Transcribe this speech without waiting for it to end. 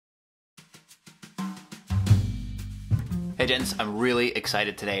Hey gents, I'm really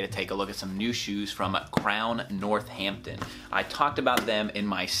excited today to take a look at some new shoes from Crown Northampton. I talked about them in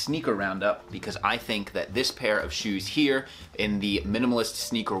my sneaker roundup because I think that this pair of shoes here in the minimalist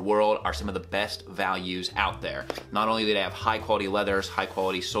sneaker world are some of the best values out there. Not only do they have high quality leathers, high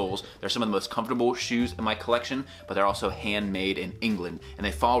quality soles, they're some of the most comfortable shoes in my collection, but they're also handmade in England. And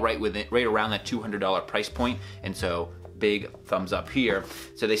they fall right around that $200 price point, and so big thumbs up here.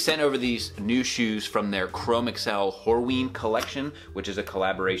 So they sent over these new shoes from their Chromexcel Horween collection, which is a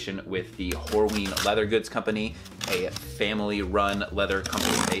collaboration with the Horween leather goods company, a family-run leather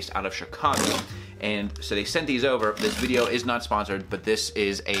company based out of Chicago. And so they sent these over. This video is not sponsored, but this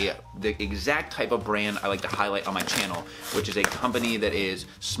is the exact type of brand I like to highlight on my channel, which is a company that is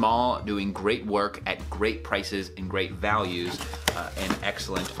small, doing great work at great prices and great values, and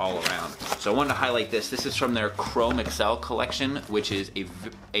excellent all around. So I wanted to highlight this. This is from their Chromexcel collection, which is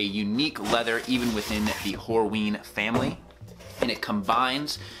a unique leather even within the Horween family. And it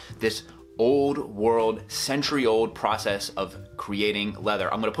combines this old world, century old process of creating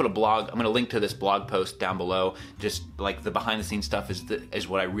leather. I'm gonna link to this blog post down below. Just like the behind the scenes stuff is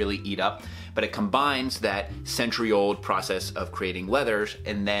what I really eat up. But it combines that century old process of creating leathers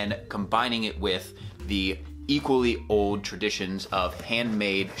and then combining it with the equally old traditions of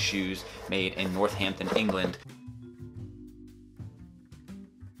handmade shoes made in Northampton, England.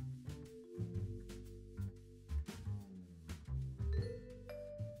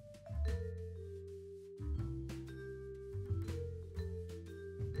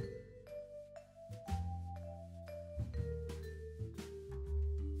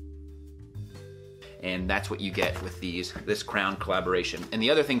 And that's what you get with this Crown collaboration. And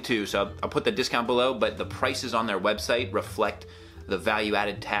the other thing too, so I'll put the discount below, but the prices on their website reflect the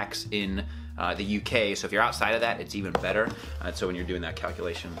value-added tax in the UK. So if you're outside of that, it's even better. So when you're doing that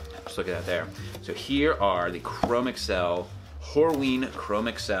calculation, just look at that there. So here are the Chromexcel, Horween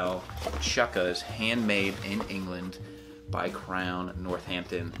Chromexcel Chukkas, handmade in England by Crown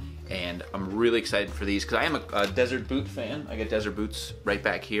Northampton. And I'm really excited for these because I am a desert boot fan. I get desert boots right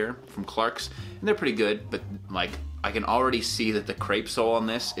back here from Clark's, and they're pretty good, but like I can already see that the crepe sole on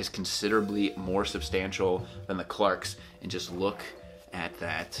this is considerably more substantial than the Clark's. And just look at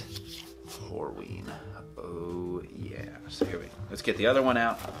that Horween. Oh yeah. So here we go. Let's get the other one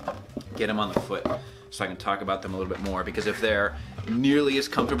out, get them on the foot so I can talk about them a little bit more, because if they're nearly as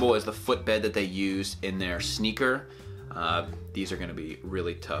comfortable as the footbed that they use in their sneaker, these are gonna be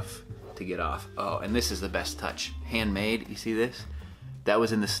really tough to get off. Oh, and this is the best touch. Handmade, you see this? That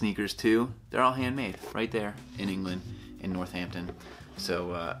was in the sneakers too. They're all handmade right there in England, in Northampton.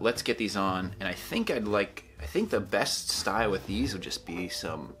 So let's get these on. And I think the best style with these would just be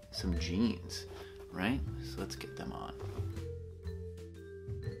some jeans, right? So let's get them on.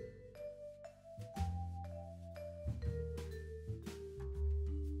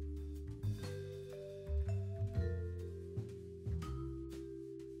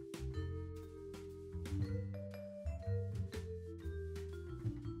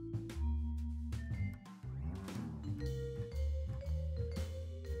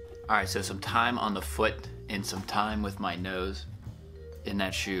 All right, so some time on the foot and some time with my nose in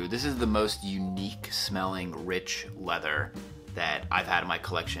that shoe. This is the most unique smelling, rich leather that I've had in my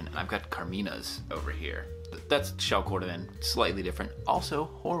collection. And I've got Carmina's over here. That's shell cordovan, slightly different. Also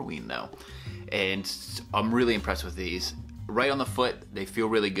Horween though. And I'm really impressed with these. Right on the foot, they feel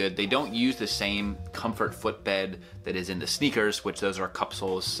really good. They don't use the same comfort footbed that is in the sneakers, which those are cup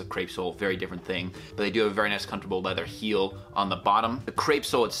soles, a crepe sole, very different thing. But they do have a very nice comfortable leather heel on the bottom. The crepe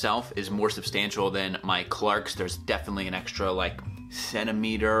sole itself is more substantial than my Clark's. There's definitely an extra like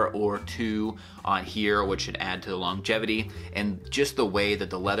centimeter or two on here, which should add to the longevity. And just the way that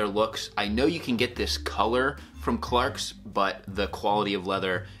the leather looks, I know you can get this color from Clark's, but the quality of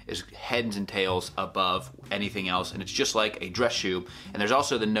leather is heads and tails above anything else, and it's just like a dress shoe. And there's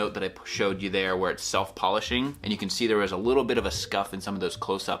also the note that I showed you there where it's self-polishing, and you can see there was a little bit of a scuff in some of those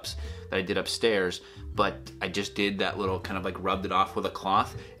close-ups that I did upstairs, but I just did that little kind of like rubbed it off with a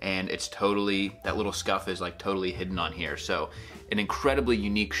cloth, and it's totally, that little scuff is like totally hidden on here. So an incredibly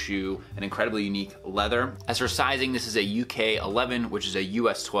unique shoe, an incredibly unique leather. As for sizing, this is a UK 11, which is a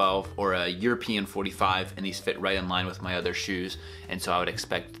US 12 or a European 45, and these fit right in line with my other shoes. And so I would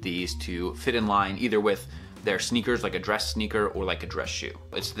expect these to fit in line either with their sneakers, like a dress sneaker or like a dress shoe.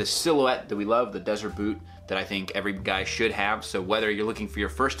 It's the silhouette that we love, the desert boot that I think every guy should have. So whether you're looking for your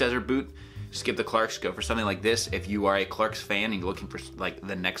first desert boot, skip the Clark's, go for something like this. If you are a Clark's fan and you're looking for like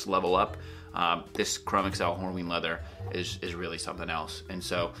the next level up, this Chromexcel Horween leather is really something else. And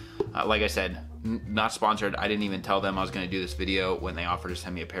so, like I said, not sponsored. I didn't even tell them I was going to do this video when they offered to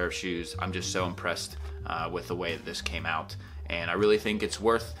send me a pair of shoes. I'm just so impressed with the way that this came out, and I really think it's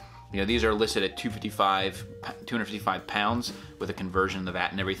worth. You know, these are listed at 255 pounds with a conversion of the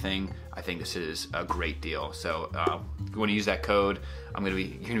VAT and everything. I think this is a great deal. So if you want to use that code, you're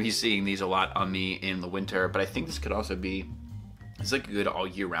gonna be seeing these a lot on me in the winter. But I think this could also be, it's like a good all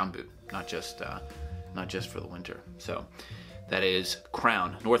year round boot, not just for the winter. So that is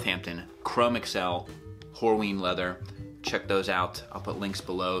Crown Northampton Chromexcel Horween leather. Check those out. I'll put links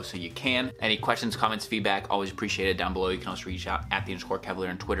below so you can. Any questions, comments, feedback, always appreciated down below. You can also reach out at _Cavalier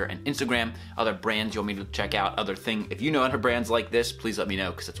on Twitter and Instagram. Other brands you want me to check out, if you know other brands like this, please let me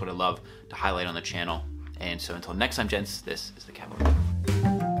know, because that's what I love to highlight on the channel. And so until next time, gents, this is the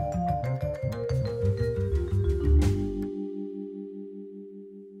Cavalier.